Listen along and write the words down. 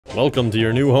Welcome to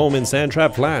your new home in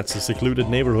Sandtrap Flats, a secluded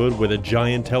neighborhood with a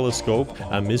giant telescope,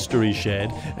 a mystery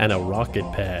shed, and a rocket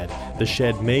pad. The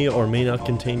shed may or may not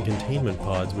contain containment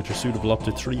pods, which are suitable up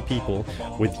to 3 people,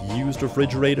 with used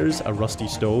refrigerators, a rusty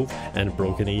stove, and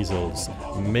broken easels.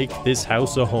 Make this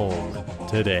house a home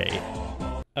today.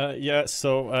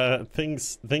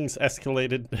 Things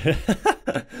escalated.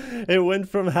 It went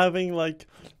from having like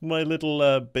my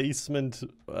little basement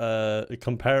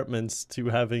compartments to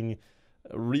having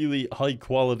really high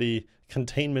quality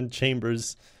containment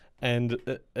chambers and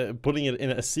putting it in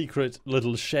a secret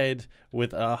little shed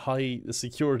with a high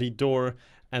security door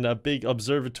and a big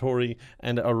observatory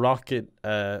and a rocket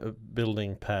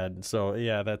building pad. So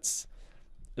yeah, that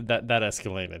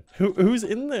escalated. Who's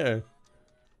in there?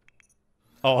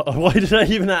 Oh, why did I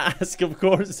even ask? Of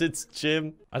course it's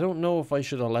Jim. I don't know if I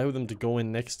should allow them to go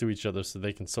in next to each other so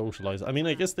they can socialize. I mean,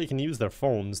 I guess they can use their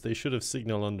phones. They should have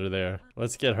signal under there.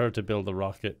 Let's get her to build a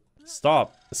rocket.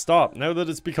 Stop. Stop. Now that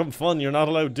it's become fun, you're not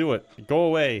allowed to do it. Go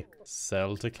away.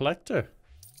 Sell to collector.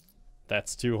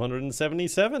 That's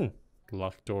 277.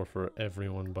 Locked door for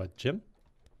everyone but Jim.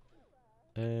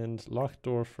 And locked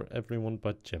door for everyone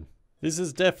but Jim. This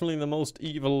is definitely the most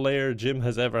evil lair Jim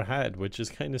has ever had, which is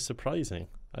kind of surprising.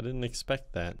 I didn't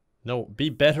expect that. No,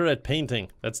 be better at painting.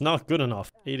 That's not good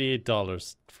enough.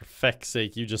 $88. For feck's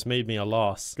sake, you just made me a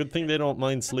loss. Good thing they don't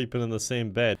mind sleeping in the same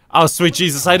bed. Oh, sweet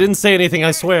Jesus, I didn't say anything, I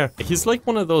swear. He's like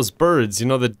one of those birds, you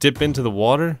know, that dip into the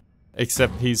water?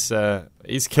 Except he's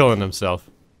killing himself.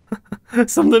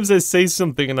 Sometimes I say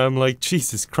something and I'm like,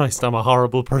 Jesus Christ, I'm a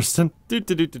horrible person.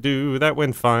 That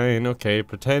went fine. Okay,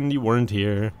 pretend you weren't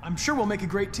here. I'm sure we'll make a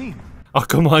great team. Oh,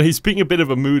 come on, he's being a bit of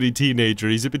a moody teenager.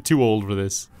 He's a bit too old for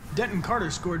this. Denton Carter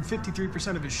scored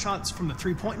 53% of his shots from the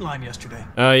three-point line yesterday.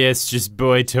 Oh yes, just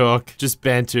boy talk. Just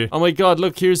banter. Oh my god,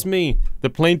 look, here's me. The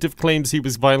plaintiff claims he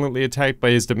was violently attacked by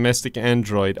his domestic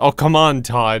android. Oh, come on,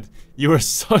 Todd. You are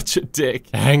such a dick.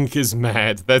 Hank is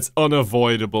mad. That's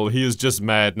unavoidable. He is just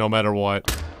mad no matter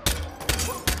what.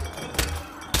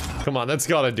 Come on, that's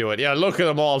gotta do it. Yeah, look at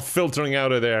them all filtering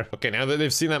out of there. Okay, now that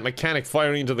they've seen that mechanic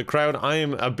firing into the crowd, I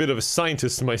am a bit of a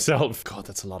scientist myself. God,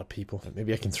 that's a lot of people.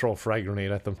 Maybe I can throw a frag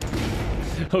grenade at them.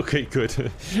 Okay, good.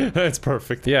 That's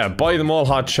perfect. Yeah, buy them all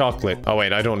hot chocolate. Oh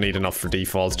wait, I don't need enough for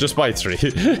defaults. Just buy 3.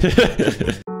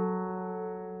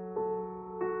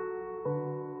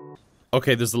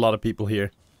 Okay, there's a lot of people here.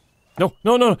 No,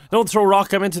 no, no, don't throw a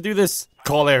rock. I meant to do this.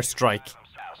 Call airstrike.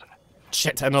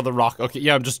 Shit, another rock. Okay,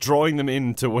 yeah, I'm just drawing them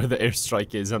into where the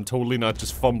airstrike is. I'm totally not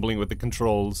just fumbling with the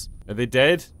controls. Are they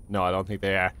dead? No, I don't think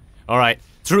they are. Alright,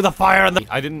 through the fire and the-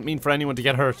 I didn't mean for anyone to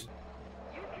get hurt.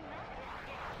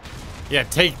 Yeah,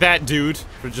 take that, dude,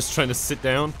 for just trying to sit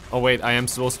down. Oh wait, I am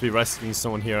supposed to be rescuing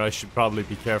someone here. I should probably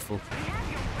be careful.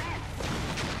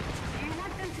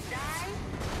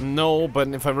 No, but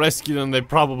if I rescue them, they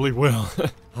probably will.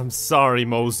 I'm sorry,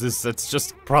 Moses. That's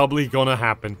just probably gonna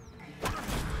happen.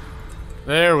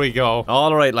 There we go.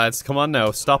 Alright, lads, come on now.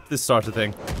 Stop this sort of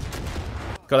thing.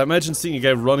 God, imagine seeing a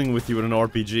guy running with you in an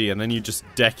RPG and then you just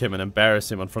deck him and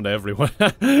embarrass him in front of everyone.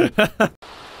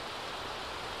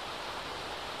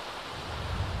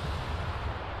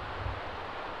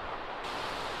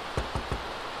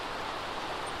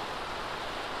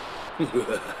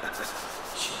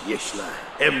 Yeshla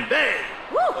Embe.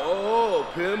 Oh,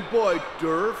 pinboy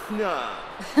Durfna.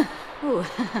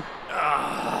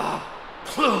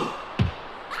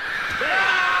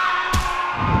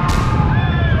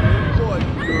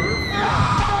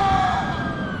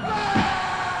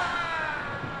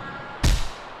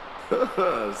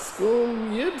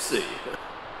 Scum Yipsy.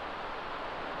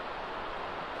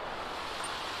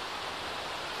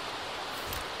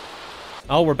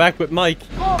 Oh, we're back with Mike.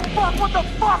 Oh, fuck, what the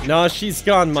fuck? No, she's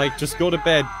gone, Mike. Just go to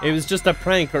bed. It was just a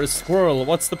prank or a squirrel.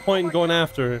 What's the point in going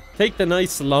after her? Take the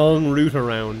nice long route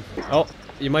around. Oh,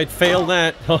 you might fail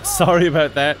that. Oh, sorry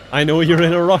about that. I know you're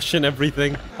in a rush and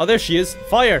everything. Oh, there she is.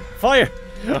 Fire! Fire!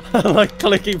 I like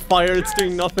clicking fire. It's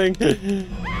doing nothing.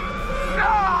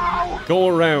 No! Go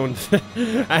around.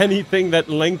 Anything that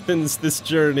lengthens this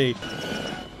journey.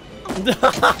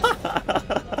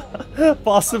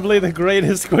 Possibly the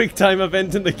greatest quick time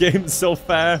event in the game so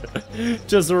far.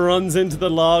 Just runs into the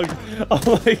log.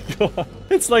 Oh my god.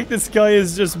 It's like this guy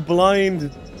is just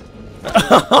blind.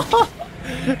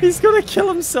 He's gonna kill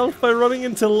himself by running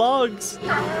into logs.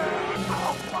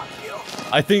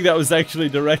 I think that was actually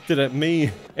directed at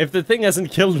me. If the thing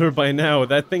hasn't killed her by now,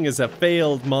 that thing is a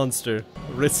failed monster.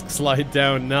 Risk slide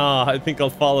down. Nah, I think I'll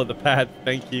follow the path.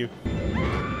 Thank you.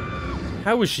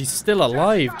 How is she still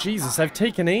alive? Jesus, I've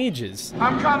taken ages.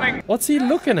 I'm coming. What's he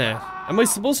looking at? Am I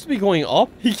supposed to be going up?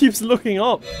 He keeps looking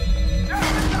up.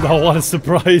 Oh, what a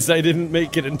surprise. I didn't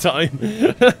make it in time.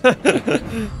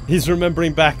 He's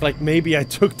remembering back like maybe I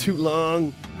took too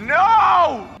long.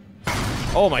 No!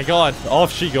 Oh my god,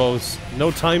 off she goes.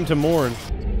 No time to mourn.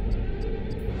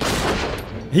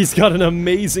 He's got an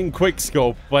amazing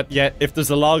quickscope, but yet if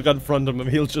there's a log in front of him,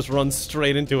 he'll just run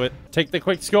straight into it. Take the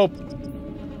quickscope.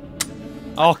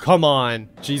 Oh, come on.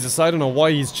 Jesus, I don't know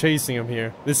why he's chasing him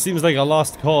here. This seems like a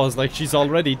lost cause, like she's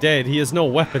already dead. He has no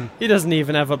weapon. He doesn't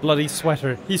even have a bloody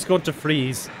sweater. He's going to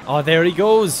freeze. Oh, there he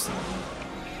goes.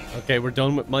 Okay, we're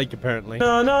done with Mike, apparently.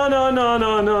 No, no, no, no,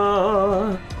 no,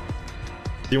 no.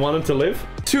 Do you want him to live?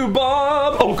 To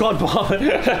Bob! Oh god, Bob.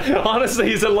 Honestly,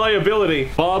 he's a liability.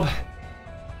 Bob,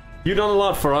 you've done a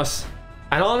lot for us.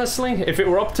 And honestly, if it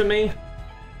were up to me,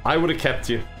 I would have kept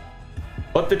you.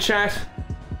 But the chat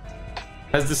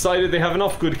has decided they have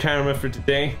enough good karma for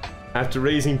today after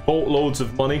raising boatloads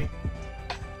of money.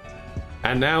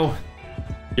 And now,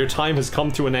 your time has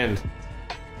come to an end.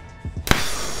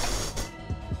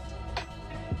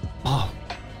 Bob.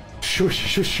 Shush,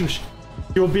 shush, shush.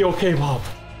 You'll be okay, Bob.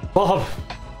 Bob.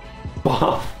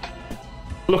 Bob.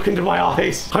 Look into my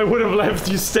eyes. I would have left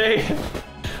you stay.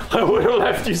 I would have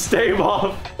left you stay,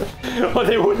 Bob. But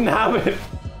they wouldn't have it.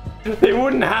 They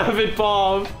wouldn't have it,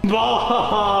 Bob.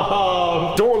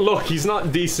 Bob! Don't look, he's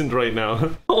not decent right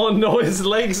now. Oh no, his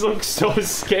legs look so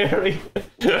scary.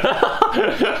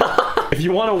 If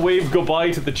you want to wave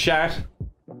goodbye to the chat,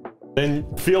 then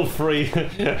feel free.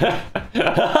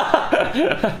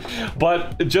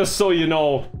 But just so you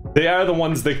know, they are the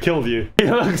ones that killed you. He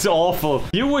looks awful.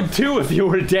 You would too if you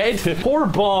were dead. Poor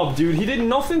Bob, dude. He did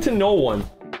nothing to no one.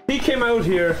 He came out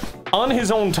here on his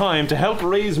own time to help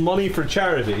raise money for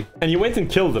charity, and you went and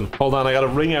killed him. Hold on, I gotta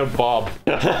ring out Bob.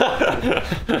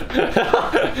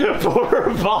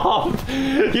 Poor Bob.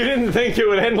 You didn't think it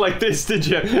would end like this, did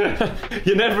you?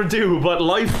 You never do, but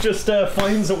life just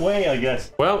finds a way, I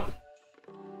guess. Well,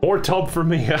 more tub for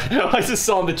me. I just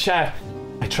saw in the chat.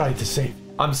 I tried to save.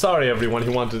 I'm sorry, everyone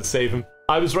who wanted to save him.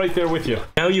 I was right there with you.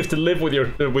 Now you have to live with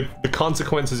with the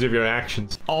consequences of your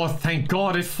actions. Oh, thank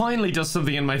God, it finally does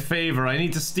something in my favor. I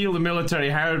need to steal the military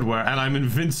hardware and I'm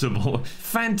invincible.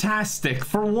 Fantastic.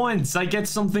 For once, I get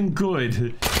something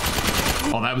good.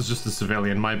 Oh, that was just a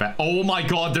civilian, my bad. Oh my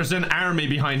God, there's an army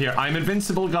behind here. I'm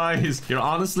invincible, guys. You're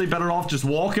honestly better off just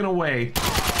walking away.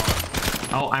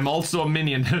 Oh, I'm also a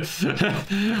minion.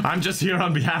 I'm just here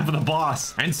on behalf of the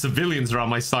boss. And civilians are on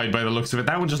my side by the looks of it.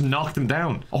 That one just knocked him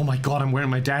down. Oh my God, I'm wearing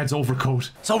my dad's overcoat.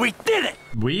 So we did it!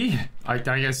 We? I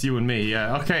guess you and me,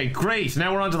 yeah. Okay, great.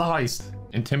 Now we're on to the heist.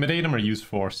 Intimidate him or use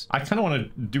force? I kind of want to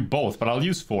do both, but I'll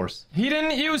use force. He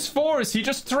didn't use force. He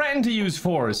just threatened to use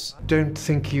force. Don't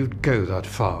think you'd go that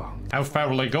far. How far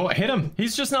will I go? Hit him.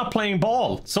 He's just not playing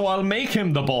ball. So I'll make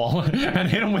him the ball and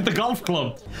hit him with the golf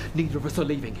club. Neither of us are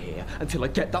leaving here until I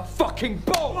get that fucking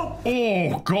ball!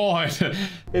 Oh, God.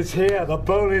 It's here. The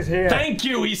ball is here. Thank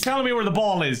you. He's telling me where the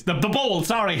ball is. The bowl.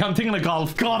 Sorry. I'm thinking of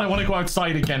golf. God, I want to go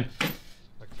outside again.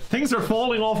 Things are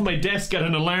falling off my desk at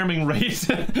an alarming rate.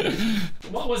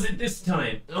 What was it this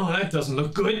time? Oh, that doesn't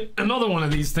look good. Another one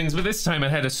of these things, but this time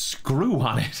it had a screw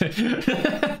on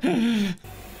it.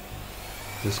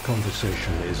 This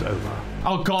conversation is over.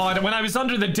 Oh God, when I was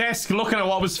under the desk looking at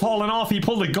what was falling off, he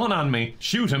pulled a gun on me.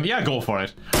 Shoot him. Yeah, go for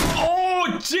it.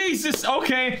 Oh, Jesus.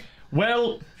 Okay.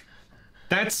 Well,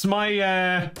 that's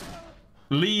my,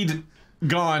 lead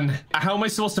gone. How am I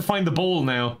supposed to find the bowl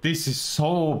now? This is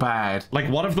so bad. Like,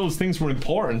 what if those things were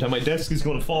important and my desk is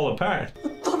going to fall apart?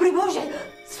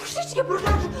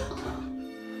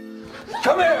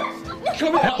 Come here!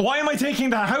 Come here! Why am I taking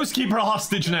the housekeeper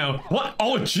hostage now? What?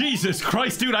 Oh, Jesus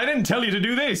Christ, dude, I didn't tell you to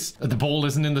do this. The bowl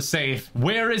isn't in the safe.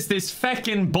 Where is this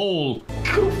feckin' bowl?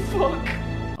 Go fuck!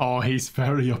 Oh, he's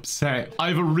very upset. I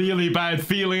have a really bad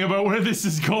feeling about where this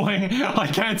is going. I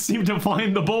can't seem to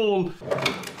find the bowl.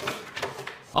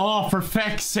 Oh, for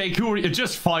feck's sake, who are you?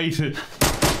 Just fight it.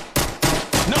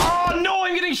 No, no,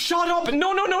 I'm getting shot up.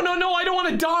 No, no, no, no, no, I don't want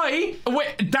to die.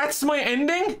 Wait, that's my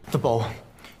ending? The ball.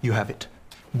 You have it.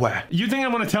 Where? You think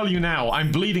I'm gonna tell you now?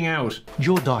 I'm bleeding out.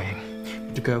 You're dying.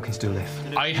 But the girl can still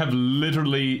live. I have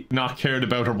literally not cared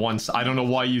about her once. I don't know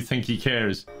why you think he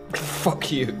cares.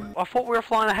 Fuck you. I thought we were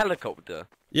flying a helicopter.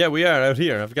 Yeah, we are out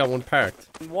here. I've got one parked.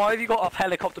 Why have you got a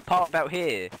helicopter parked out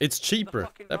here? It's cheaper.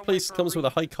 That place comes with a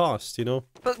high cost, you know?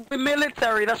 But we're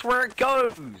military, that's where it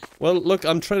goes. Well, look,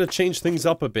 I'm trying to change things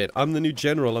up a bit. I'm the new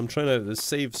general. I'm trying to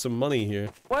save some money here.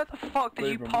 Where the fuck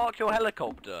did you park your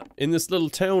helicopter? In this little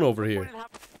town over here.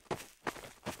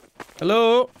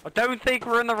 Hello? I don't think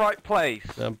we're in the right place.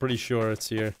 I'm pretty sure it's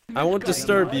here. I won't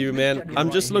disturb you, man.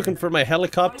 I'm just looking for my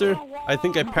helicopter. I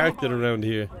think I parked it around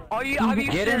here. Are you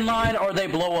Get in line or they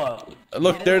blow up.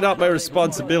 Look, they're not my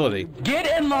responsibility. Get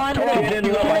in line or they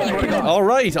blow up. All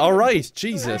right,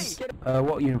 Jesus.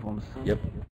 What uniforms? Yep.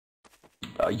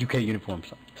 UK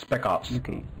uniforms. Spec Ops.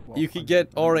 UK. You could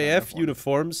get RAF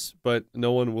uniforms, but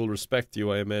no one will respect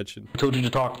you, I imagine. We told you to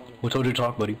talk. We told you to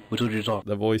talk, buddy. We told you to talk.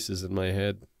 The voice is in my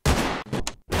head.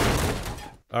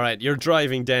 Alright, you're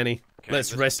driving, Danny. Okay,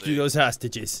 Let's rescue those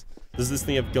hostages. Does this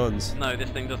thing have guns? No, this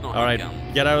thing does not. Alright, have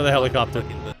guns. get out of the helicopter.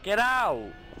 Get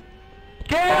out!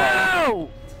 Get out!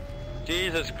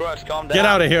 Jesus Christ, calm down. Get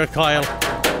out of here, Kyle.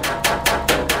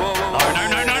 Whoa, whoa, whoa.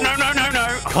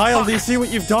 No. Kyle, do you see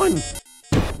what you've done?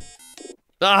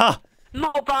 Ah!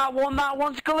 Not that one, that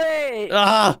one's glitched!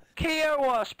 Ah!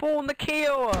 Kiowa! Spawn the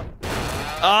Kiowa!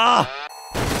 Ah!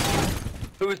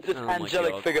 Who is this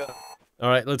angelic figure?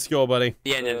 Alright, let's go, buddy.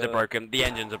 The engines are broken. The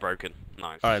engines are broken.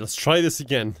 Nice. Alright, let's try this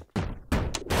again.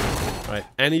 Alright,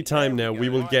 anytime now we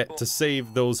will get to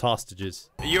save those hostages.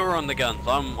 You're on the guns,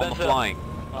 I'm on the flying.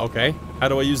 Okay, how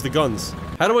do I use the guns?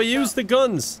 How do I use the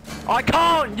guns? I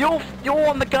can't! You're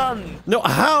on the gun! No,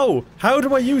 how? How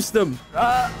do I use them?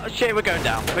 Shit, we're going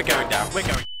down. We're going down. We're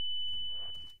going.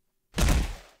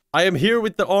 I am here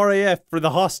with the RAF for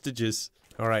the hostages.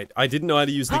 Alright, I didn't know how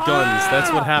to use the guns.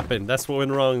 That's what happened. That's what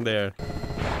went wrong there.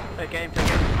 Take aim, take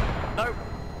aim. No!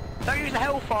 Don't use the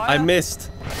hellfire! I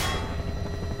missed.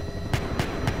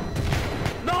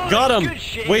 No! Got him! Good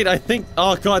shit. Wait, I think...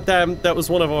 Oh, goddamn, that was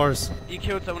one of ours. You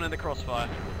killed someone in the crossfire.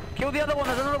 Kill the other one,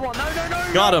 there's another one.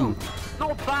 No! Got him.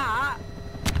 Not that!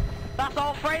 That's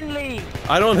all friendly!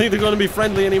 I don't think they're going to be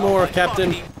friendly anymore,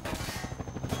 Captain.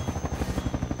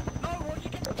 No, what'd you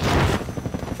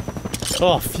get?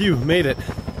 Oh, phew, made it.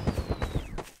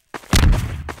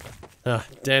 Ah,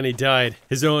 Danny died.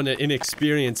 His own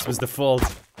inexperience was the fault.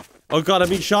 Oh god, I'm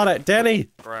being shot at. Danny!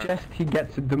 Just he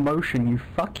gets a demotion, you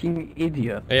fucking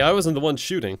idiot. Hey, I wasn't the one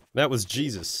shooting. That was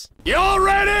Jesus. You all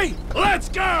ready? Let's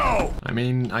go! I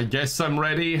mean, I guess I'm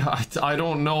ready. I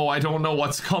don't know. I don't know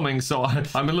what's coming, so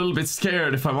I'm a little bit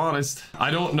scared, if I'm honest. I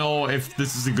don't know if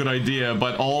this is a good idea,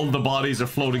 but all the bodies are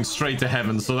floating straight to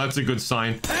heaven, so that's a good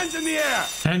sign. Hands in the air!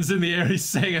 Hands in the air, he's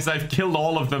saying as I've killed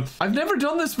all of them. I've never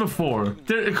done this before.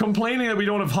 They're complaining that we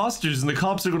don't have hostages and the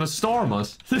cops are gonna storm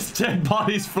us. There's dead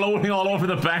bodies floating all over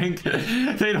the bank.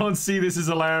 They don't see this as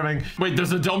alarming. Wait,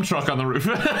 there's a dump truck on the roof.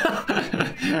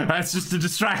 That's just a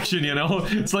distraction, you know?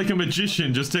 It's like a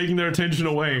magician just taking their attention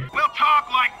away. We'll talk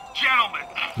like gentlemen.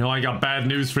 No, I got bad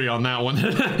news for you on that one.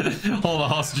 All the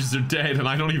hostages are dead and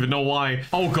I don't even know why.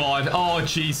 Oh god, oh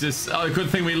Jesus. Oh, good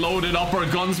thing we loaded up our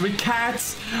guns with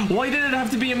cats. Why did it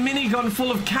have to be a minigun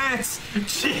full of cats?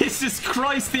 Jesus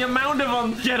Christ, the amount of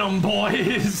them. Get them,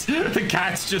 boys. The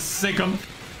cats just sick them.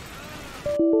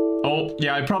 Oh,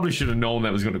 yeah, I probably should have known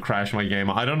that was going to crash my game.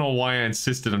 I don't know why I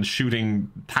insisted on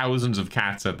shooting thousands of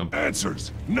cats at them.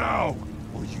 Answers now,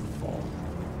 or you fall.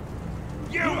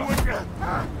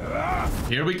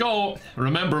 Here we go.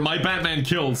 Remember, my Batman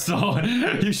killed, so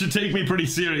you should take me pretty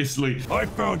seriously. I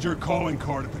found your calling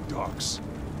card at the docks.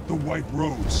 The White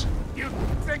Rose. You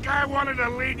think I wanted to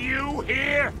lead you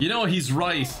here? You know, he's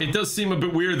right. It does seem a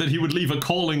bit weird that he would leave a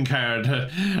calling card.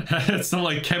 It's not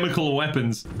like chemical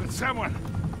weapons. But someone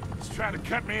is trying to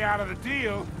cut me out of the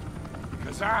deal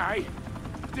because I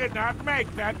did not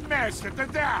make that mess at the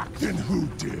dock. Then who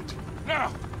did?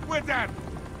 No, with that.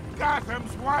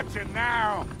 Gotham's watching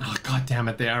now. Oh, god damn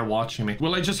it, they are watching me.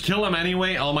 Will I just kill him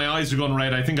anyway? Oh, my eyes are going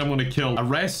red. I think I'm gonna kill.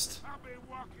 Arrest.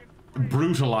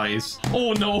 Brutalize.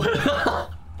 Oh, no.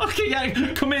 Okay, yeah,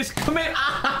 commit.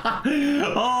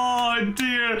 Oh,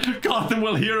 dear. Gotham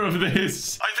will hear of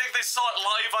this. I think they saw it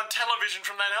live on television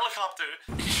from that helicopter.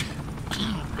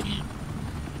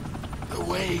 The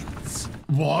Waynes.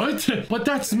 What? But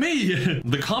that's me.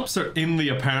 The cops are in the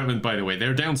apartment, by the way.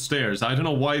 They're downstairs. I don't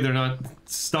know why they're not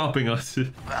stopping us.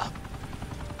 Well,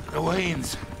 the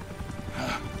Waynes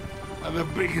are the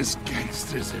biggest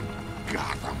gangsters in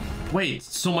Gotham. Wait,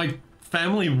 so my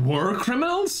family were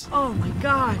criminals? Oh my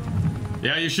god.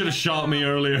 Yeah, you should have shot me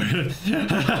earlier.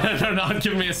 They're not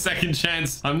giving me a second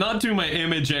chance. I'm not doing my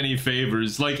image any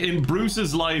favors. Like, in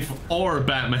Bruce's life or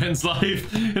Batman's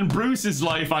life. In Bruce's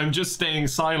life, I'm just staying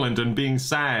silent and being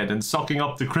sad and sucking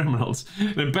up to criminals.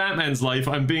 In Batman's life,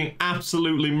 I'm being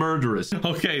absolutely murderous.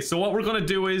 Okay, so what we're gonna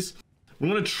do is we're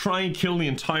gonna try and kill the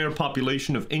entire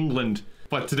population of England.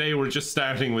 But today we're just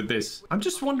starting with this. I'm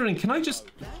just wondering, can I just...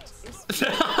 just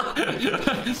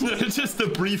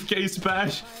the briefcase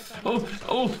bash.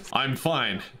 Oh, I'm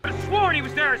fine. I sworn he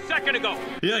was there a second ago.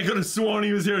 Yeah, I could have sworn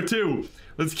he was here too.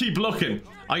 Let's keep looking.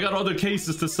 I got other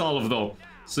cases to solve though.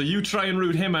 So you try and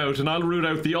root him out, and I'll root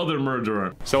out the other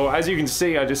murderer. So as you can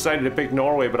see, I decided to pick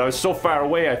Norway, but I was so far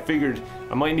away, I figured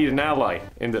I might need an ally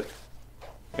in the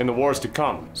wars to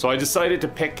come. So I decided to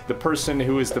pick the person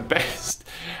who is the best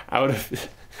out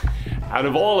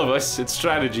of all of us at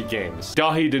strategy games.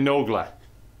 Dahi de Nogla.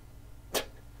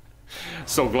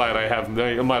 So glad I have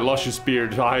my luscious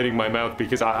beard hiding my mouth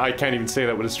because I can't even say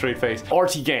that with a straight face.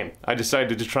 RT Game. I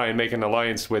decided to try and make an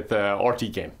alliance with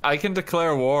RT Game. I can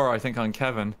declare war, I think, on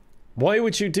Kevin. Why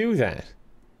would you do that?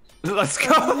 Let's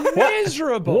go.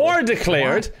 Miserable. War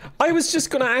declared? What? I was just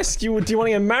gonna ask you, do you want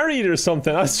to get married or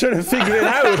something? I was trying to figure it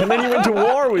out, and then you went to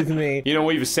war with me. You know,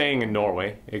 we have a saying in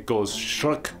Norway. It goes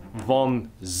Shruk von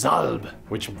Zalb,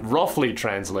 which roughly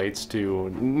translates to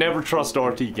never trust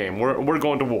RT Game. We're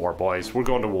going to war, boys. We're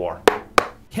going to war.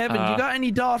 Kevin, you got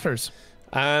any daughters?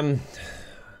 One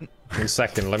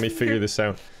second, let me figure this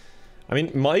out. I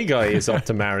mean, my guy is up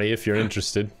to marry if you're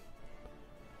interested.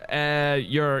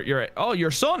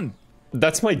 Your son.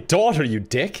 That's my daughter, you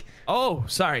dick. Oh,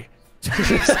 sorry.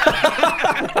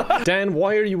 Dan,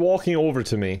 why are you walking over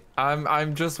to me?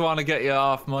 I'm just want to get you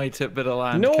off my tidbit of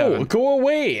land. No, Kevin. go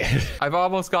away. I've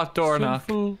almost got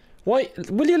Dornock. Why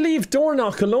will you leave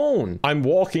Dornock alone? I'm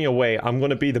walking away. I'm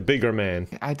gonna be the bigger man.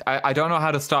 I don't know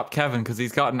how to stop Kevin because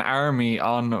he's got an army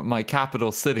on my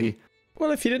capital city. Well,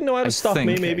 if you didn't know how to stop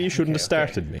me, maybe you shouldn't have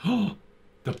started me.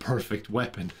 The perfect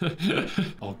weapon.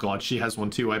 Oh god, she has one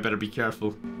too. I better be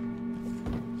careful.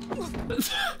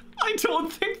 I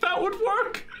don't think that would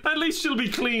work. At least she'll be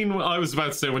clean. I was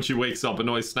about to say when she wakes up. I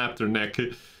know I snapped her neck.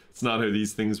 It's not how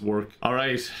these things work. All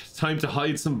right, time to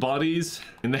hide some bodies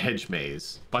in the hedge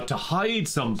maze. But to hide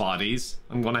some bodies,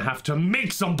 I'm gonna have to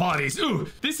make some bodies. Ooh,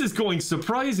 this is going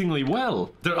surprisingly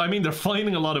well. They're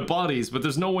finding a lot of bodies, but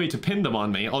there's no way to pin them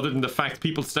on me other than the fact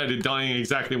people started dying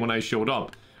exactly when I showed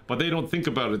up. But they don't think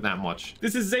about it that much.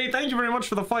 This is Zay. Thank you very much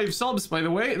for the 5 subs, by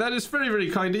the way. That is very, very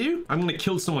kind of you. I'm gonna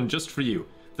kill someone just for you.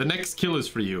 The next kill is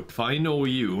for you. If I know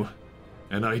you,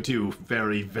 and I do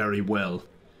very, very well,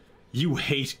 you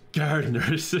hate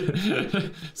gardeners.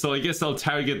 So I guess I'll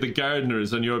target the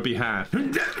gardeners on your behalf.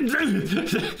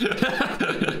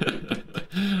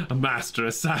 A master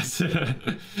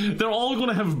assassin. They're all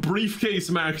gonna have briefcase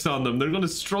marks on them. They're gonna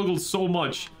struggle so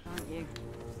much.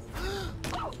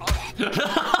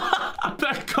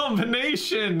 That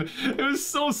combination, it was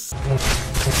so.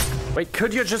 Wait,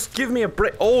 could you just give me a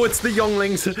break? Oh, it's the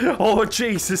younglings. Oh,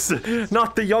 Jesus.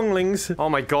 Not the younglings. Oh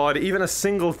my god, even a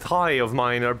single thigh of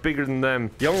mine are bigger than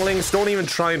them. Younglings, don't even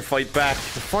try and fight back.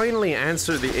 Finally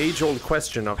answer the age-old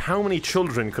question of how many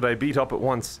children could I beat up at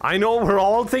once? I know we're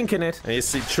all thinking it. And you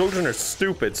see, children are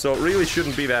stupid, so it really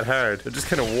shouldn't be that hard. They're just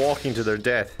kind of walking to their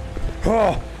death.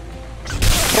 Oh.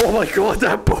 Oh my god,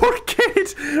 that poor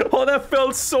kid! Oh, that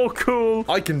felt so cool.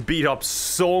 I can beat up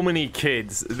so many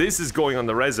kids. This is going on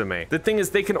the resume. The thing is,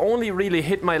 they can only really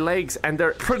hit my legs, and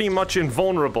they're pretty much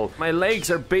invulnerable. My legs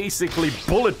are basically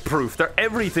bulletproof. They're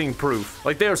everything proof.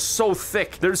 Like, they are so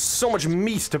thick. There's so much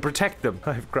meat to protect them.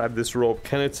 I've grabbed this rope.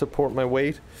 Can it support my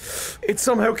weight? It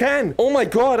somehow can. Oh my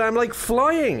god, I'm like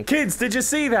flying. Kids, did you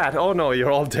see that? Oh no,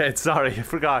 you're all dead. Sorry, I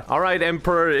forgot. All right,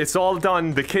 Emperor, it's all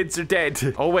done. The kids are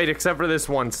dead. Oh wait, except for this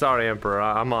one. Sorry, Emperor.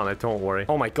 I'm on it. Don't worry.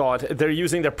 Oh my god, they're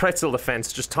using their pretzel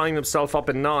defense, just tying themselves up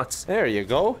in knots. There you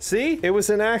go. See? It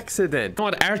was an accident. You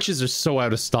know what? Arches are so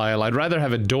out of style. I'd rather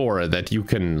have a door that you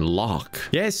can lock.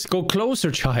 Yes, go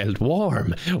closer, child.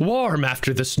 Warm. Warm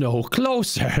after the snow.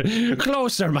 Closer.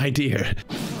 Closer, my dear.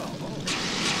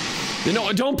 You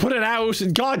know, don't put it out.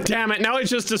 God damn it. Now I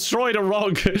just destroyed a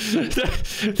rug.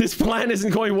 This plan isn't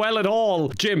going well at all.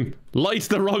 Jim, light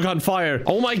the rug on fire.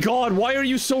 Oh my god, why are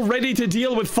you so ready to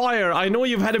deal with fire? I know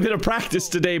you've had a bit of practice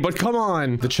today, but come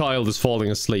on. The child is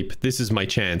falling asleep. This is my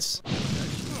chance.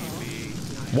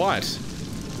 What?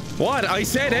 What? I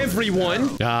said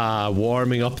everyone. Ah,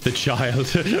 warming up the child.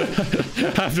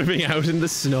 After being out in the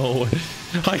snow.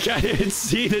 I can't even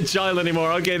see the child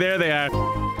anymore. Okay, there they are.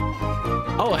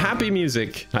 Oh, happy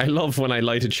music. I love when I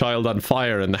light a child on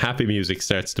fire and the happy music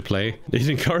starts to play. It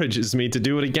encourages me to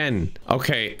do it again.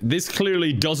 Okay, this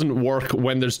clearly doesn't work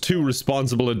when there's 2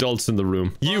 responsible adults in the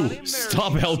room. You,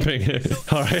 stop helping.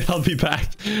 Alright, I'll be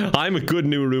back. I'm a good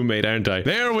new roommate, aren't I?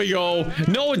 There we go.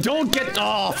 No, don't get...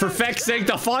 Oh, for feck's sake,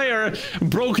 the fire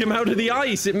broke him out of the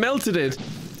ice. It melted it.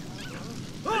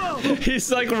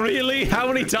 He's like, really? How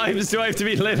many times do I have to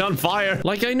be lit on fire?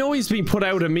 Like, I know he's been put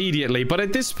out immediately, but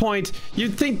at this point,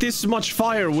 you'd think this much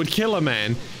fire would kill a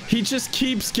man. He just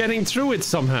keeps getting through it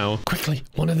somehow. Quickly,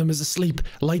 one of them is asleep.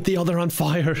 Light the other on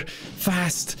fire.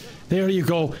 Fast. There you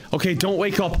go. Okay, don't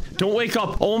wake up. Don't wake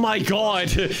up. Oh my god.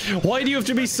 Why do you have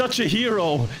to be such a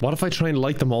hero? What if I try and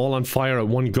light them all on fire at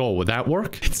one go? Would that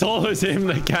work? It's always him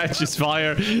that catches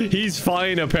fire. He's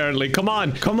fine, apparently. Come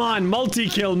on. Come on.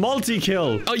 Multi-kill.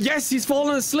 Multi-kill. Oh, yes. He's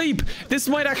fallen asleep. This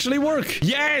might actually work.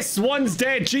 Yes. One's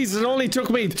dead. Jesus, it only took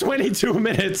me 22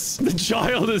 minutes. The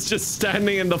child is just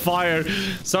standing in the fire.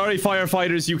 Sorry,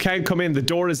 firefighters. You can't come in. The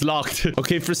door is locked.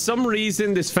 Okay, for some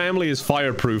reason, this family is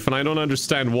fireproof, and I don't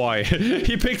understand why.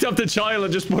 He picked up the child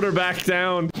and just put her back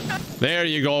down. There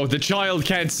you go. The child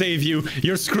can't save you.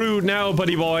 You're screwed now,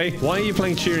 buddy boy. Why are you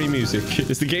playing cheery music?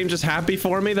 Is the game just happy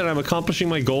for me that I'm accomplishing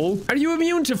my goal? Are you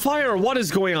immune to fire? What is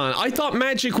going on? I thought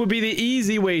magic would be the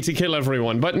easy way to kill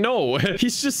everyone, but no.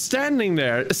 He's just standing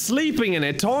there, sleeping in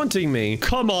it, taunting me.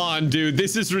 Come on, dude.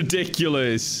 This is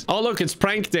ridiculous. Oh, look, it's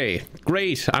prank day.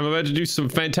 Great. I'm about to do some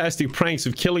fantastic pranks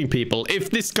of killing people. If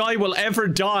this guy will ever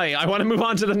die, I want to move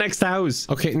on to the next house.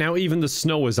 Okay, now even the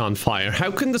snow is on fire.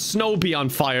 How can the snow be on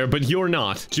fire, but you're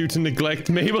not? Due to neglect,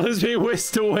 Mabel has been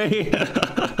whisked away.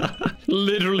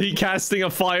 Literally casting a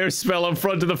fire spell in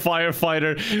front of the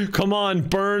firefighter. Come on,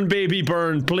 burn, baby,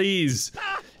 burn, please.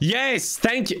 Yes,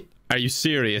 thank you. Are you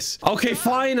serious? Okay,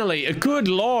 finally. Good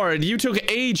lord, you took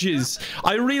ages.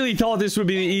 I really thought this would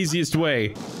be the easiest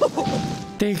way.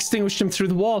 They extinguished him through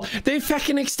the wall. They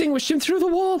fucking extinguished him through the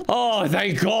wall. Oh,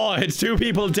 thank God. It's 2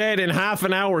 people dead in half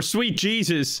an hour. Sweet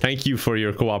Jesus. Thank you for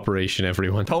your cooperation,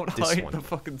 everyone. Don't hide the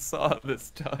fucking saw this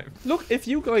time. Look, if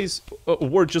you guys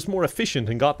were just more efficient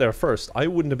and got there first, I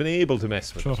wouldn't have been able to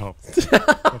mess with it. Shut up.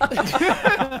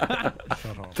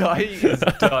 Die is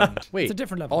done. Wait. It's a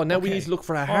different level. Oh, now we Okay. need to look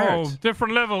for a heart. Oh,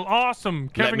 different level. Awesome.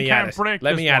 Kevin Let me can't at it. break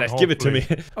Let this me at one, it. Give it to me.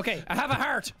 hopefully. Okay, I have a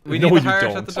heart. We No, need the you heart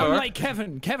don't. at the door. Unlike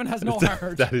Kevin. Kevin has no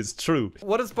heart. That is true.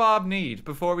 What does Bob need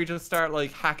before we just start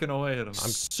like hacking away at him?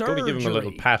 I'm going to give him a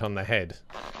little pat on the head.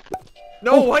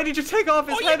 No, why did you take off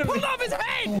his head? You pulled off his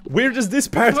head! Where does this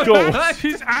part go?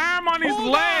 His arm on his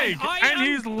leg and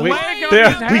his Wait, leg on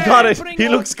there, his we head. got it. He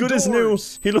looks good as new.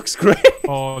 He looks great.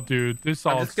 Oh, dude, this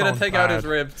all I'm just gonna sounds take bad. out his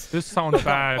ribs. This sounds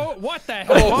bad. Oh, what the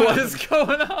hell? Oh, what is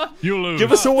going on? You lose.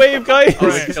 Give us a wave, guys.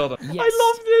 Right. Killed him. Yes.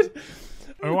 I loved it.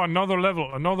 I want another level.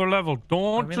 Another level.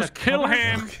 Don't in just a kill cupboard?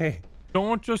 him. Okay.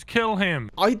 Don't just kill him.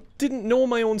 I didn't know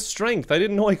my own strength. I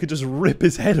didn't know I could just rip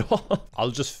his head off.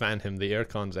 I'll just fan him. The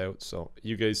aircon's out, so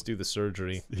you guys do the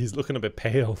surgery. He's looking a bit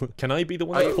pale. Can I be the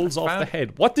one that pulls off the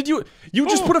head? What did you... You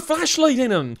just put a flashlight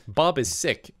in him. Bob is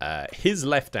sick. His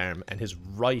left arm and his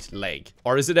right leg.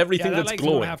 Or is it everything that that's leg's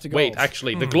gonna glowing? have to go. Wait,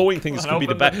 actually, the glowing things could be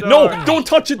the Open bad. the No, door. don't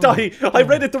touch it, Dai. I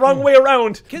read it the wrong way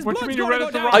around. His What do you blood's mean you gonna read go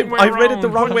it the down. wrong way I read it the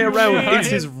around? wrong What way do you around. mean? It's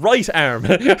his right arm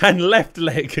and left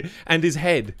leg and his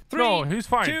head. No, he's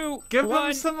fine. 2, Give 1.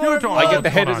 him some more don't. I blood. get the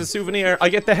head Hold as on. a souvenir. I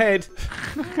get the head.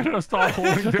 I'm gonna stop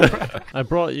holding it. I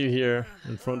brought you here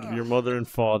in front of your mother and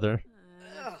father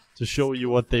to show you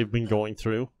what they've been going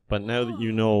through. But now that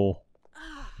you know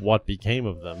what became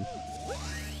of them...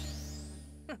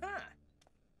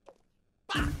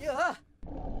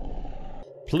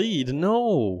 Plead?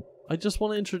 No! I just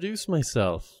want to introduce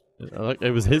myself.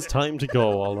 It was his time to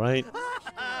go, alright?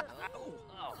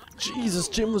 Jesus,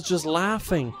 Jim was just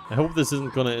laughing. I hope this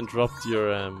isn't going to interrupt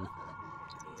your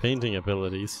painting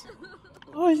abilities.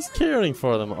 Oh, he's caring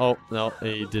for them. Oh, no,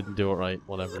 he didn't do it right.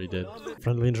 Whatever he did.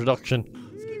 Friendly introduction.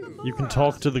 You can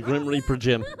talk to the Grim Reaper,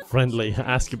 Jim. Friendly.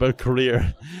 Ask about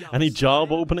career. Any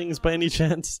job openings by any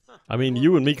chance? I mean,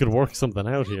 you and me could work something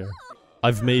out here.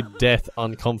 I've made death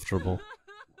uncomfortable.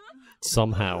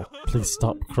 Somehow. Please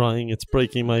stop crying. It's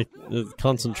breaking my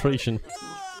concentration.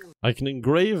 I can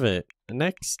engrave it.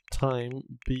 Next time,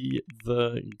 be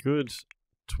the good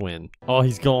twin. Oh,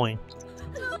 he's going.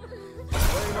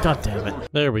 God damn it.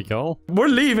 There we go. We're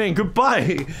leaving.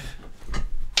 Goodbye.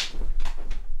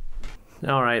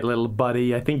 Alright, little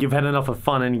buddy. I think you've had enough of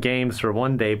fun and games for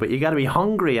one day, but you gotta be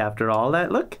hungry after all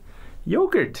that. Look.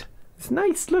 Yogurt. It's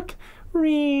nice. Look.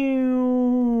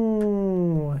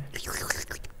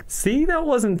 See, that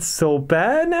wasn't so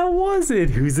bad, now was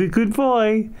it? Who's a good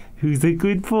boy? Who's a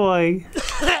good boy?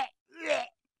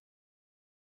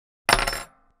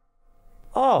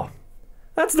 Oh,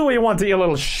 that's the way you want it, you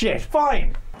little shit.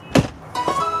 Fine.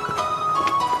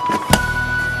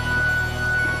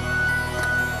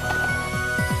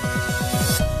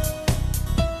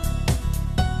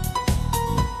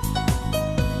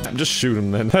 Just shoot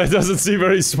him then. It doesn't seem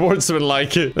very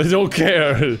sportsmanlike. I don't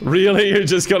care. Really? You're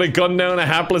just gonna gun down a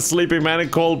hapless sleeping man in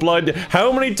cold blood?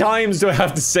 How many times do I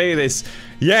have to say this?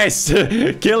 Yes!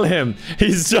 Kill him.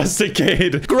 He's just a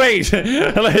kid. Great!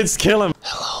 Let's kill him.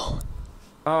 Hello.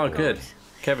 Oh, good.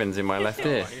 Kevin's in my left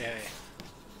ear.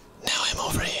 Now I'm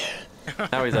over here.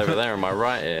 Now he's over there in my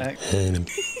right ear.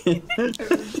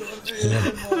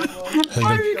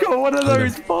 Why have you got one of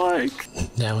those bikes?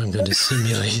 Now I'm going to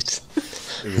simulate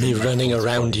me running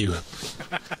around you.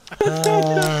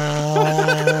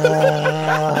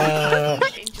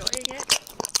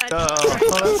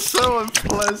 Oh, that's so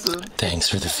unpleasant. Thanks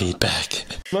for the feedback.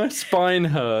 My spine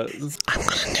hurts. I'm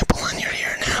gonna nibble on your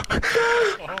ear now.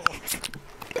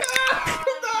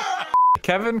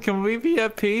 Kevin, can we be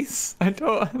at peace? I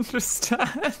don't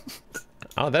understand.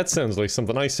 Oh, that sounds like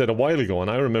something I said a while ago,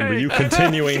 and I remember you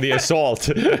continuing the assault.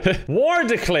 War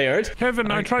declared.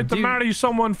 Kevin, I tried to marry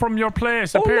someone from your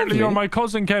place. Apparently, you're my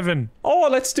cousin, Kevin. Oh,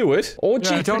 let's do it. Oh,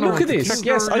 gee, Yeah, look at this.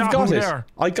 Yes, I've got it. there.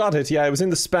 I got it. Yeah, it was in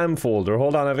the spam folder.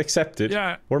 Hold on, I've accepted.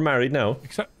 Yeah. We're married now.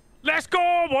 Let's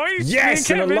go, boys! Yes,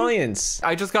 Me an and Kevin. alliance.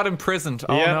 I just got imprisoned.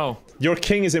 Oh Yeah. no. Your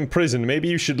king is in prison. Maybe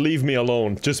you should leave me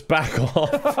alone. Just back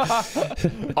off.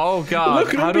 Oh god.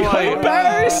 Look at How him do behind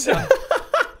bars.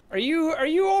 Are you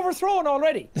overthrown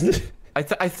already? I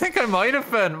think I might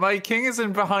have been. My king is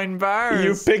in behind bars.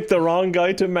 You picked the wrong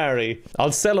guy to marry.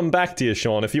 I'll sell him back to you,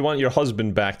 Sean. If you want your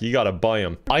husband back, you gotta buy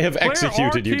him. I have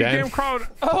executed you, Dan.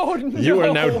 Oh no! You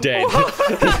are now dead.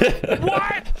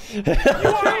 What? You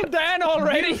killed Dan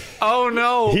already? Oh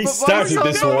no! He But started my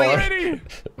this son's war.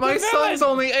 My son's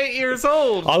only 8 years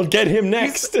old. I'll get him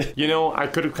next. You know, I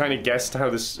could have kind of guessed how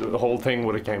this whole thing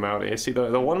would have came out. You see,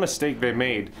 the one mistake they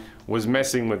made was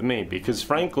messing with me, because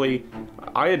frankly,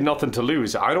 I had nothing to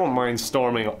lose. I don't mind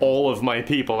storming all of my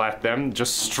people at them,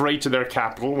 just straight to their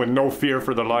capital with no fear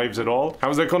for their lives at all.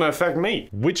 How's that gonna affect me?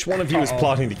 Which one of you is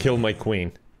plotting to kill my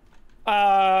queen?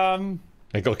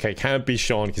 Like, okay, can't be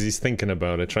Sean because he's thinking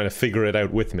about it, trying to figure it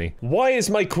out with me. Why is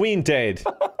my queen dead?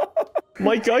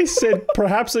 My guy said,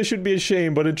 perhaps I should be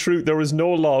ashamed, but in truth, there was no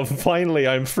love. Finally,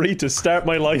 I'm free to start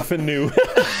my life anew.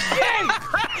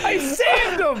 I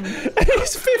saved him!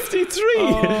 He's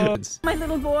 53! My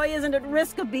little boy isn't at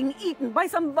risk of being eaten by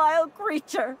some vile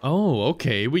creature. Oh,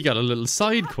 okay. We got a little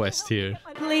side quest here.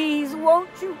 Please, won't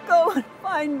you go and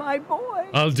find my boy?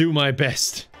 I'll do my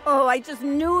best. Oh, I just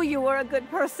knew you were a good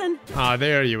person. Ah,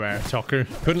 there you are, Tucker.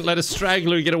 Couldn't let a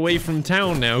straggler get away from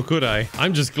town now, could I?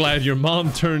 I'm just glad your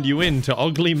mom turned you in to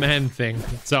ugly man thing.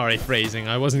 Sorry, phrasing.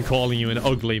 I wasn't calling you an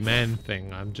ugly man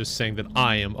thing. I'm just saying that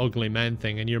I am ugly man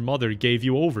thing and your mother gave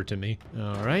you over to me.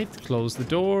 All right, close the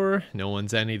door. No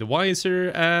one's any the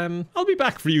wiser. I'll be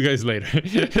back for you guys later.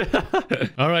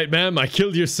 All right, ma'am, I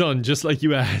killed your son just like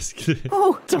you asked.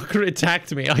 Oh. Tucker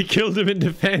attacked me. I killed him in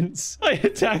defense. I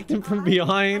attacked him from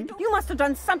behind. You must have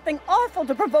done something awful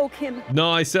to provoke him.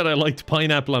 No, I said I liked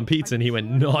pineapple on pizza and he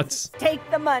went nuts. Take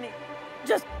the money.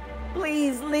 Just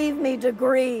please leave me to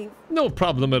grieve. No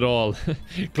problem at all.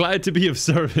 Glad to be of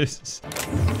service.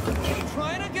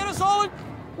 Trying to get us all in...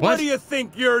 What do you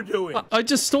think you're doing? I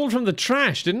just stole from the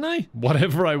trash, didn't I?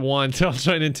 Whatever I want, I'll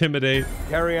try and intimidate.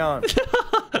 Carry on.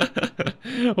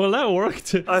 Well, that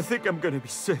worked. I think I'm gonna be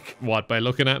sick. What, by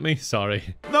looking at me?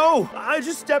 Sorry. No! I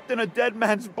just stepped in a dead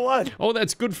man's blood. Oh,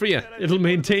 that's good for you. It'll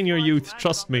maintain your youth,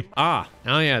 trust me. Ah,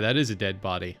 oh yeah, that is a dead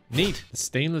body. Neat. The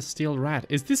stainless steel rat.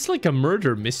 Is this like a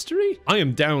murder mystery? I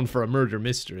am down for a murder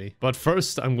mystery. But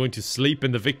first, I'm going to sleep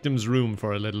in the victim's room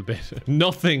for a little bit.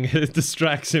 Nothing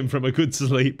distracts him from a good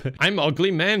sleep. I'm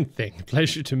Ugly Man Thing.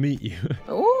 Pleasure to meet you.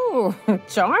 Ooh,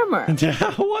 charmer.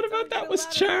 What about that was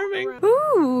charming?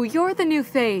 Ooh, you're the new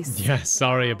face. Yeah,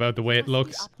 sorry about the way it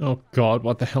looks. Oh god,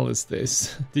 what the hell is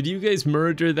this? Did you guys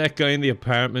murder that guy in the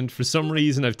apartment? For some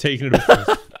reason, I've taken it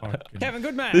with Kevin,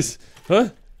 good man. This, huh?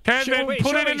 Kevin,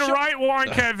 put it in the right one,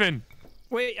 Kevin.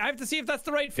 Wait, I have to see if that's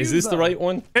the right fuse. Is this the right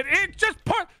one? It just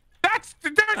put...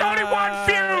 There's only one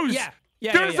fuse!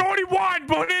 Yeah. There's only one,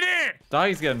 put it in!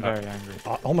 Doggy's getting very angry.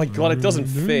 Oh my god, it doesn't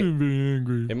fit.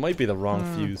 It might be the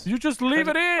wrong fuse. You just leave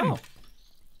it in! Oh.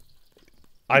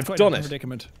 I've done it.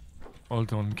 Predicament. Well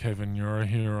done, Kevin. You're a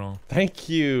hero. Thank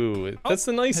you. That's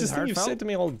the nicest thing you've heartfelt. said to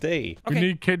me all day. We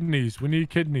need kidneys. We need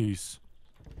kidneys.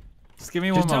 Just give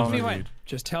me one Just tell moment. me when.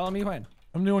 Just tell me when.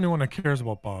 I'm the only one that cares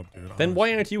about Bob, dude. Then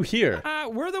why aren't you here?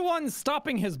 We're the ones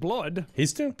stopping his blood.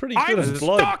 He's doing pretty good I'm at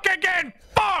blood. stuck again!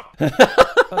 Fuck!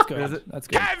 That's good. That's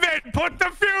good. Kevin, put the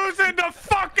fuse in the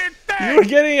fucking thing! You were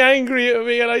getting angry at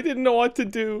me and I didn't know what to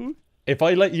do. If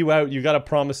I let you out, you gotta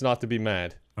promise not to be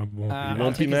mad. I won't You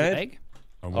won't be mad?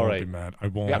 I won't Alright. be mad. I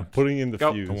won't. Yeah, putting in the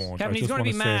fuse. I won't. Kevin, I he's just gonna want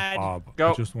be to mad. save Bob.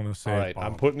 Go. I just want to save Alright, Bob.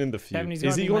 I'm putting in the fuse. Kevin, he's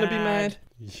Is gonna he be going to be mad.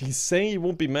 mad? He's saying he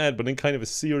won't be mad, but in kind of a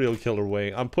serial killer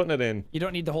way. I'm putting it in. You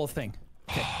don't need the whole thing.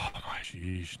 Okay.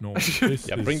 Jeez, no. This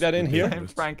Yeah, bring that in here. I'm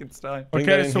Frankenstein. Bring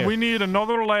that Okay, in so here. we need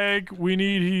another leg. We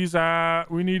need his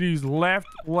left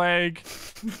leg.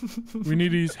 We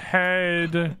need his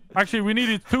head. Actually, we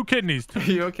needed 2 kidneys. Are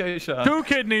you okay, Sean? 2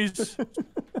 kidneys.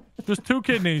 Just 2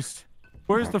 kidneys.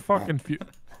 Where's the fucking fuse?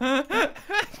 How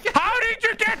did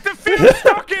you get the fuse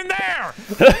stuck in there?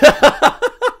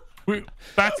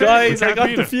 That's Guys, I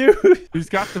got the fuse. He's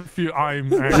got the fuse.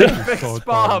 I'm actually so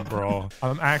done, bro.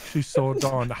 I'm actually so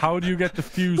done. How do you get the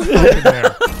fuse stuck in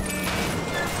there?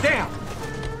 Damn!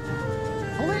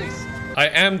 Police! I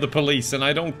am the police and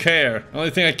I don't care. The only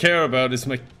thing I care about is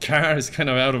my car is kind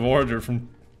of out of order from,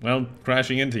 well,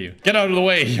 crashing into you. Get out of the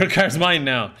way. Your car's mine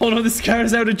now. Oh no, this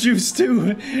car's out of juice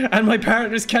too. And my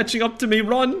partner's catching up to me.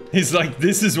 Run. He's like,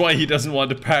 this is why he doesn't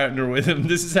want to partner with him.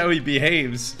 This is how he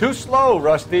behaves. Too slow,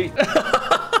 Rusty.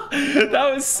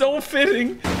 That was so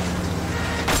fitting.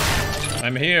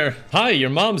 I'm here. Hi, your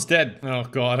mom's dead. Oh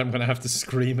god, I'm gonna have to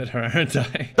scream at her, aren't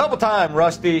I? Double time,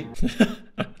 Rusty.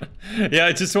 Yeah,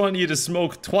 I just want you to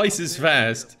smoke twice as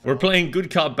fast. We're playing good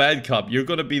cop, bad cop. You're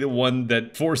gonna be the one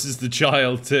that forces the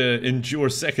child to endure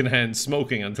secondhand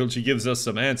smoking until she gives us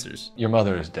some answers. Your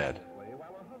mother is dead.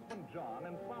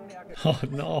 Oh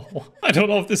no. I don't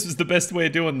know if this is the best way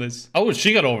of doing this. Oh,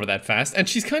 she got over that fast, and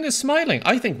she's kind of smiling.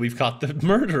 I think we've caught the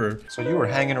murderer. So you were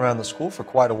hanging around the school for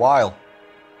quite a while.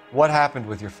 What happened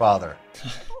with your father?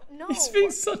 No. He's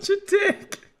being such a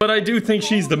dick. But I do think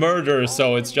she's the murderer,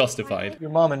 so it's justified.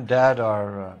 Your mom and dad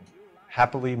are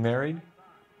happily married?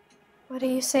 What are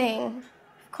you saying?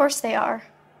 Of course they are.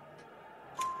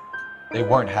 They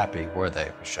weren't happy, were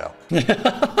they, Michelle?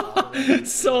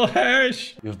 So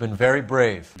harsh. You've been very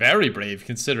brave. Very brave,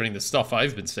 considering the stuff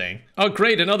I've been saying. Oh,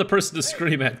 great, another person to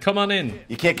scream at. Come on in.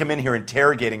 You can't come in here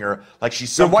interrogating her like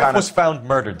she's some Your wife kind was found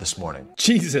murdered this morning.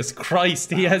 Jesus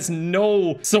Christ, he has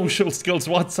no social skills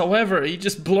whatsoever. He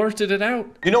just blurted it out.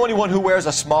 You know anyone who wears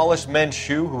a smallest men's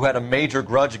shoe who had a major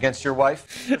grudge against your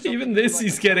wife? Even this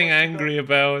he's getting angry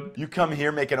about. You come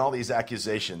here making all these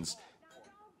accusations.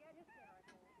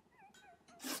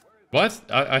 What?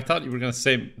 I thought you were going to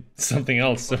say something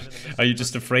else. Are you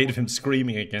just afraid of him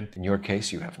screaming again? In your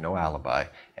case, you have no alibi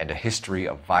and a history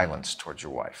of violence towards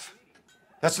your wife.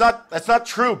 That's not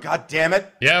true, god damn it.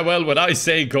 Yeah, well, what I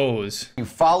say goes. You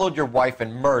followed your wife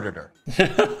and murdered her.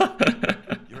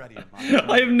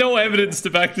 I have no evidence to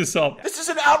back this up. This is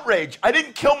an outrage. I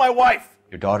didn't kill my wife.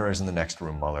 Your daughter is in the next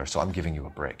room, Muller, so I'm giving you a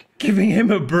break. Giving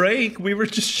him a break? We were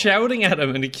just shouting at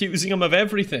him and accusing him of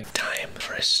everything. Time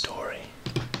for a story.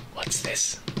 What's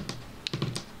this?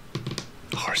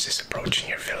 Horses approaching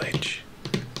your village.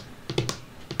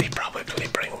 They probably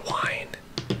bring wine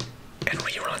and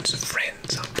reruns of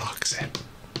Friends on box set.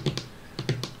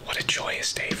 What a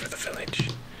joyous day for the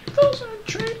village. Those aren't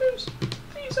traitors.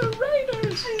 These are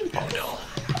raiders. Oh no.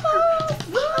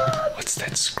 What's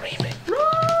that screaming?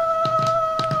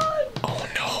 Oh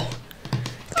no.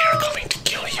 They're coming to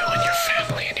kill you and your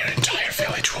family, and your entire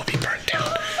village will be burned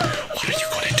down. What are you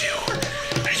going to do?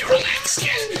 Are you relaxed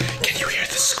yet? Can you hear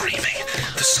the screaming?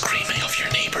 The screaming of your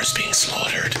neighbors being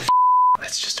slaughtered?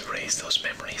 Let's just erase those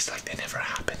memories like they never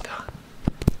happened, huh?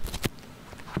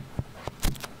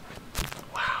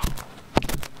 Wow.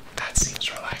 That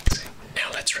seems relaxing. Now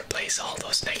let's replace all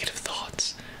those negative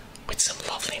thoughts with some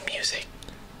lovely music.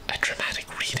 A dramatic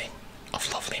reading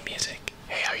of lovely music.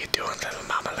 Hey, how you doing, little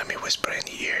mama? Let me whisper in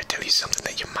your ear, tell you something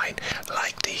that you might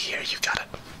like to hear. You gotta...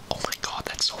 Oh my god,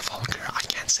 that's so vulgar. I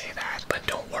can't say that. But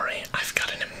don't worry, I've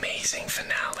got an amazing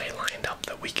finale lined up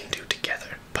that we can do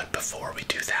together. But before we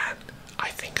do that, I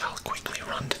think I'll quickly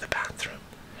run to the bathroom.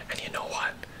 And you know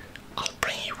what? I'll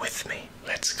bring you with me.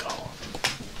 Let's go.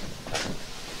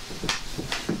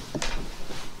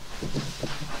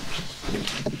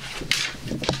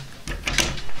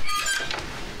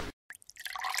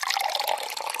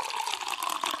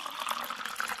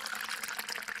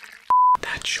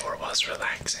 That sure was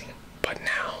relaxing, but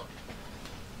now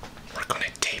we're gonna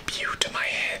tape you to my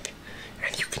head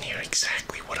and you can hear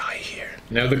exactly what I hear.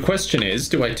 Now the question is,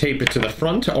 do I tape it to the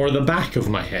front or the back of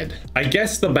my head? I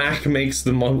guess the back makes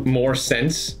the more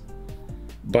sense,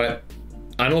 but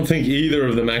I don't think either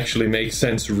of them actually make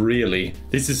sense really.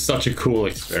 This is such a cool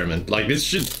experiment. Like this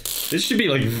should be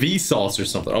like Vsauce or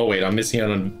something. Oh wait, I'm missing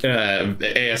out on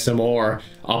ASMR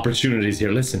opportunities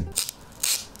here. Listen.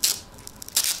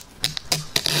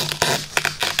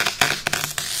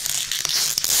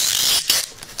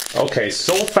 Okay,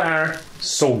 so far,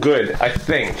 so good, I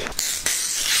think.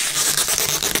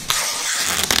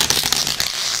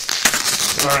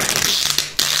 Alright.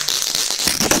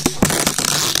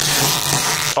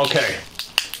 Okay.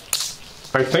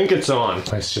 I think it's on.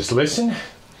 Let's just listen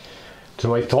to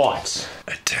my thoughts.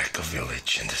 Attack a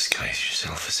village and disguise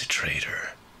yourself as a traitor.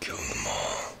 Kill them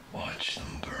all. Watch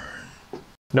them burn.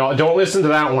 No, don't listen to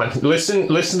that one. Listen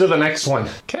to the next one.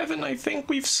 Kevin, I think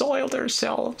we've soiled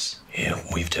ourselves. Yeah,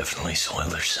 we've definitely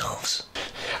soiled ourselves.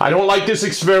 I don't like this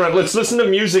experiment. Let's listen to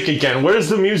music again. Where's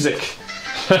the music?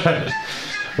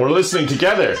 We're listening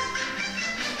together.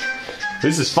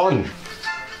 This is fun.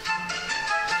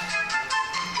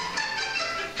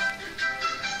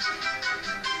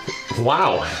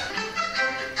 Wow.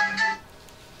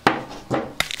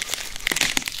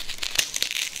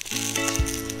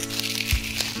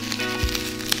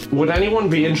 Would anyone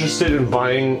be interested in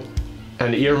buying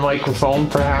an ear microphone,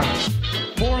 perhaps?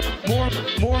 More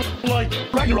like more like